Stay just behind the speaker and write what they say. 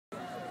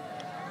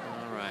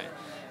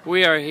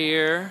We are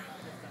here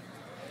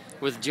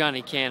with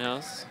Johnny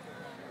Canhos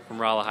from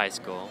Rolla High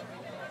School.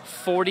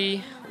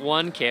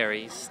 41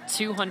 carries,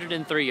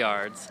 203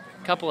 yards,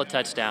 a couple of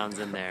touchdowns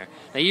in there.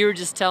 Now you were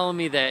just telling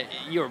me that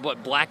you were,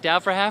 what, blacked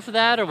out for half of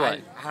that or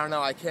what? I don't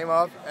know. I came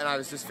up and I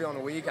was just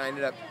feeling weak. I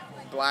ended up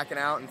blacking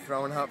out and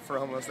throwing up for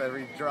almost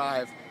every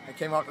drive. I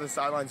came up to the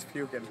sidelines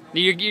puking.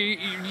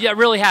 That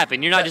really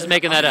happened. You're not just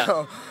making that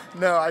up.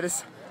 No,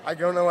 I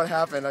don't know what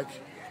happened. I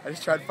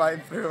just tried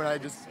fighting through and I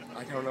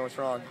don't know what's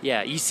wrong.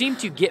 Yeah, you seemed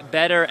to get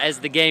better as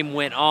the game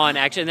went on,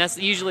 actually, and that's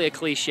usually a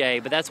cliche,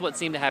 but that's what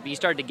seemed to happen. You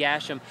started to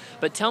gash them.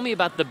 But tell me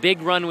about the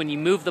big run when you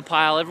moved the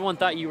pile. Everyone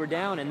thought you were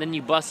down, and then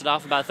you busted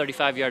off about a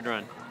 35-yard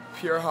run.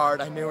 Pure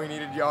heart. I knew we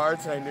needed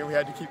yards, and I knew we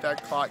had to keep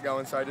that clock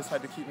going, so I just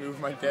had to keep moving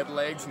my dead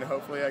legs, and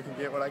hopefully I can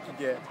get what I could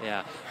get.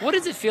 Yeah. What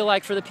does it feel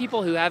like for the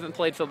people who haven't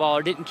played football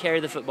or didn't carry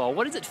the football?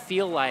 What does it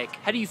feel like?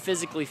 How do you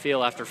physically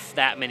feel after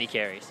that many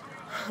carries?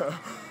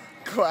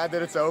 Glad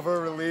that it's over,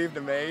 relieved,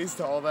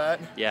 amazed, all that.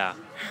 Yeah.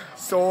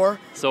 Sore.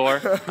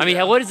 I mean,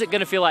 what is it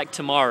going to feel like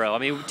tomorrow? I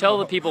mean, tell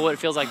the people what it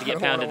feels like to get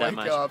pounded that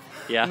much. Up.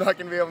 Yeah. I'm not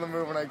going to be able to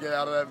move when I get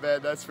out of that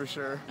bed, that's for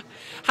sure.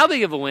 How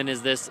big of a win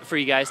is this for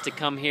you guys to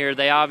come here?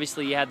 They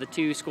obviously had the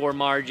 2-score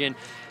margin,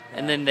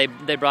 and then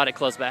they brought it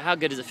close. But how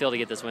good does it feel to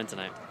get this win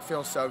tonight? It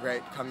feels so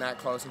great to come that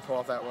close and pull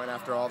off that win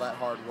after all that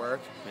hard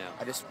work. Yeah.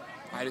 I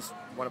just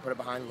want to put it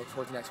behind and look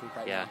forward to next week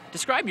now. Yeah.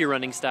 Describe your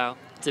running style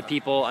to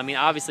people. I mean,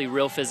 obviously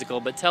real physical,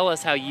 but tell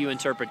us how you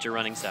interpret your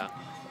running style.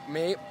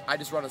 Me, I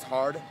just run as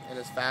hard and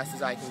as fast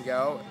as I can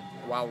go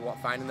while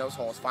finding those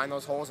holes. Find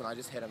those holes and I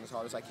just hit them as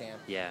hard as I can.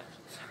 Yeah.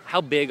 How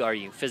big are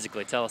you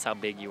physically? Tell us how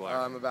big you are.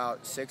 I'm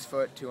about 6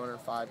 foot,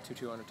 205 to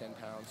 210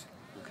 pounds.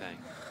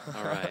 Okay.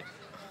 All right.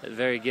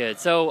 Very good.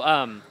 So,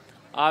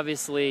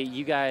 obviously,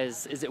 you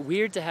guys, is it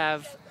weird to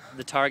have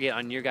the target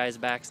on your guys'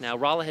 backs now?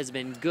 Rolla has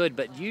been good,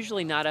 but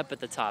usually not up at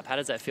the top. How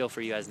does that feel for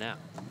you guys now?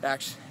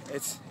 Actually,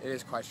 it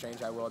is quite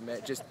strange, I will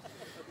admit. Just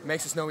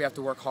makes us know we have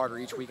to work harder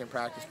each week in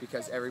practice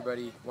because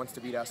everybody wants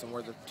to beat us and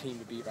we're the team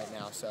to beat right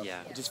now. So yeah.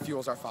 It just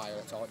fuels our fire.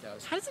 That's all it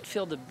does. How does it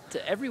feel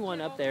to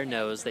everyone up there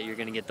knows that you're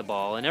going to get the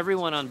ball, and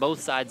everyone on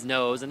both sides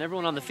knows, and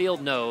everyone on the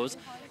field knows,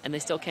 and they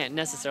still can't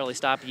necessarily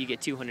stop you? You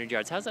get 200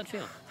 yards. How does that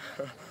feel?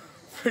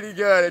 Pretty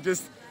good. It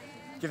just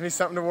gives me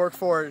something to look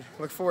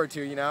forward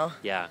to, you know?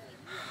 Yeah.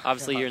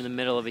 Obviously, you're in the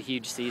middle of a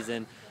huge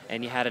season,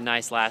 and you had a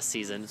nice last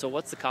season. So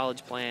what's the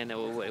college plan?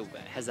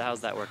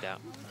 How's that worked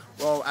out?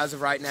 Well, as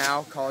of right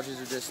now,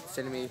 colleges are just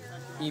sending me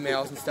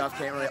emails and stuff.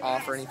 Can't really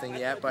offer anything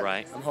yet, but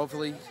right. I'm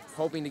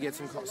hoping to get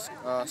some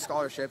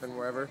scholarship, and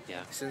wherever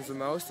sends the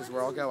most is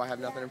where I'll go. I have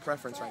nothing in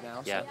preference right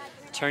now. Yeah. So.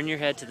 Turn your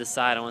head to the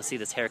side. I want to see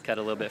this haircut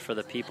a little bit for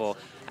the people.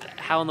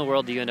 How in the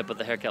world do you end up with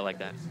a haircut like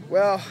that?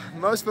 Well,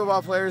 most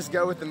football players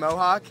go with the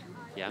mohawk.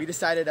 Yeah. We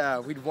decided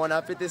we'd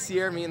one-up it this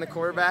year, me and the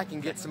quarterback,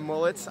 and get some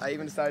mullets. I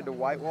even decided to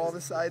white wall the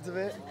sides of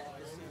it.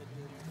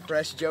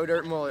 Fresh Joe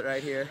Dirt mullet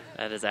right here.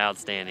 That is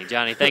outstanding.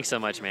 Johnny, thanks so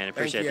much, man.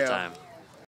 Appreciate the time.